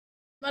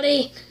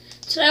Buddy,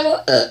 today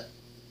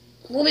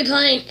we'll be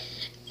playing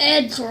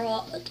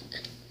Eddsworld,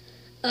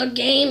 a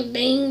game,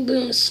 Bang,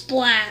 Boom,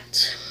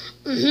 Splat.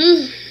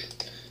 I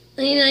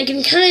mean, I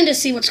can kind of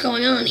see what's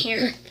going on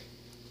here.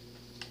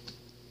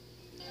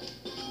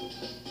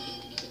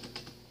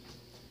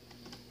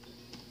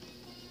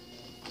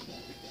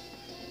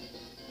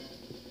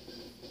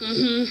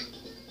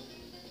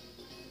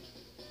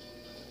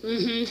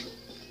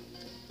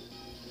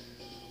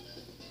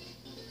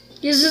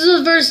 This is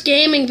the first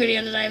gaming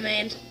video that I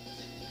made.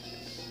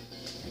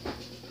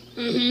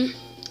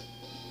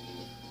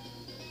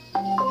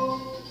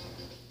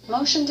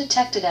 Motion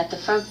detected at the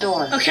front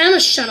door. Okay, I'm gonna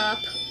shut up.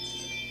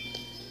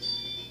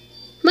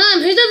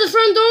 Mom, who's at the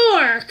front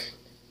door?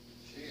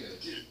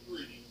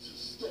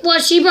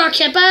 What, she brought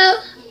Kip out?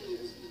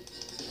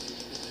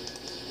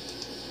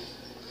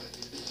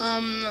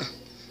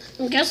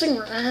 I'm guessing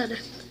Red.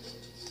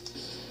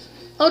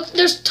 Oh,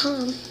 there's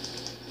Tom.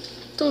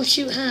 Don't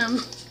shoot him.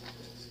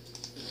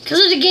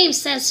 Because the game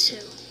says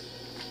to.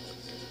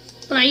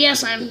 But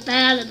yes, I'm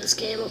bad at this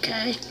game,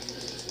 okay?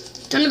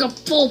 Time to go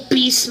full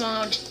beast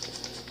mode.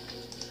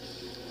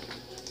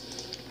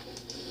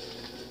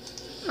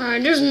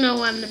 Alright, there's no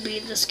way I'm gonna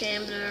beat this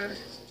game there.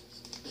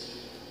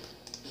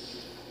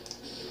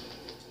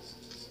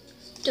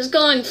 Just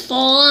going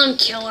full on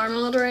killer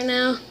mode right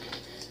now.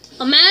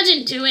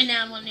 Imagine doing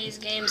that in one of these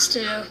games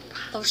too.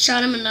 I'll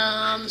shot him in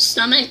the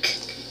stomach.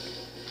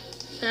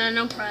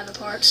 No private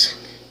parts.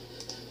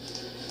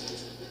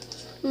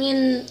 I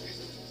mean,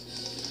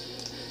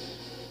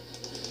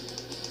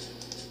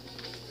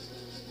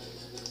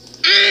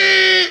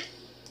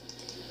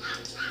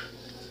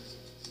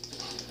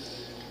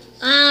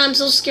 I'm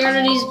so scared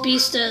of these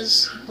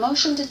beastas.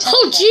 Motion detected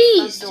Oh, at the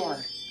jeez. front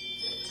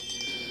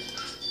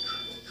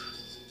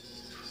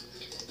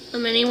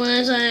door.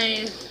 Anyways,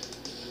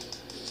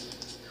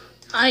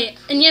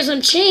 and yes,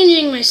 I'm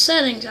changing my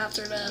settings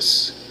after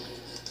this.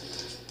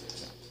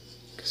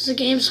 Because the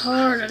game's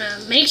hard and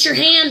it makes your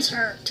hands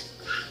hurt.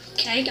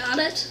 Okay, got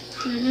it?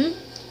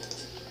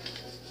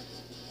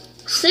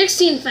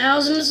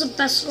 16,000 is the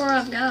best score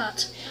I've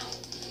got.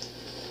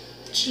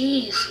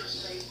 Jesus.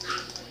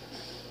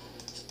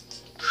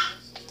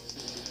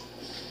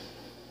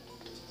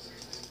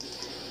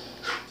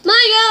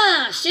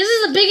 My gosh, this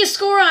is the biggest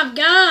score I've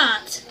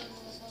got.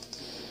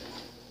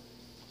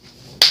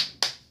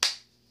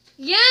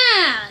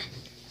 Yeah.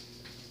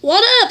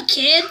 What up,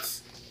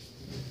 kids?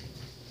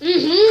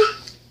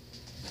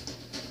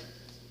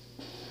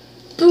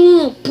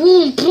 Boom,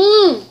 boom,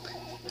 boom.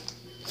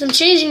 So I'm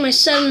changing my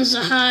settings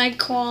to high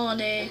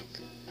quality.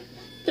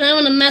 But I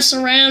want to mess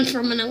around for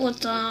a minute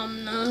with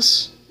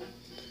this.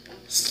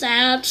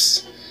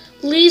 Stats.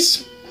 At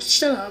least,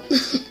 shut up.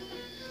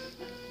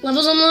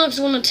 Levels unlocked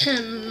 1 to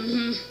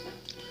 10.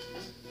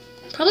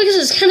 Probably because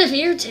it's kind of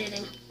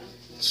irritating.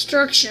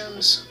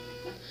 Instructions.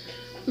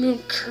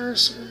 Move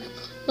cursor.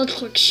 Left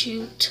click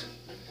shoot.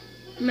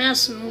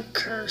 Mass move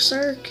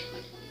cursor.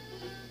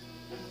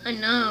 I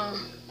know.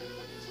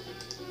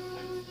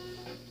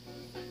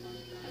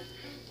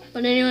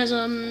 But anyways,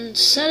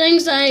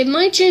 settings, I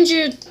might change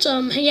it,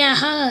 yeah,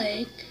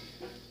 high.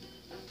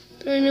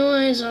 But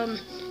anyways,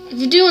 if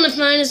you do want to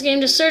find this game,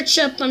 just search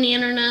up on the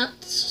internet,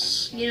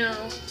 you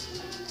know,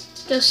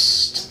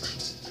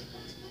 just,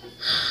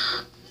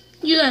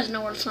 you guys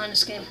know where to find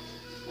this game.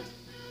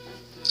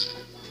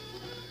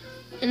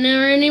 And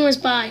anyways,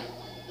 bye.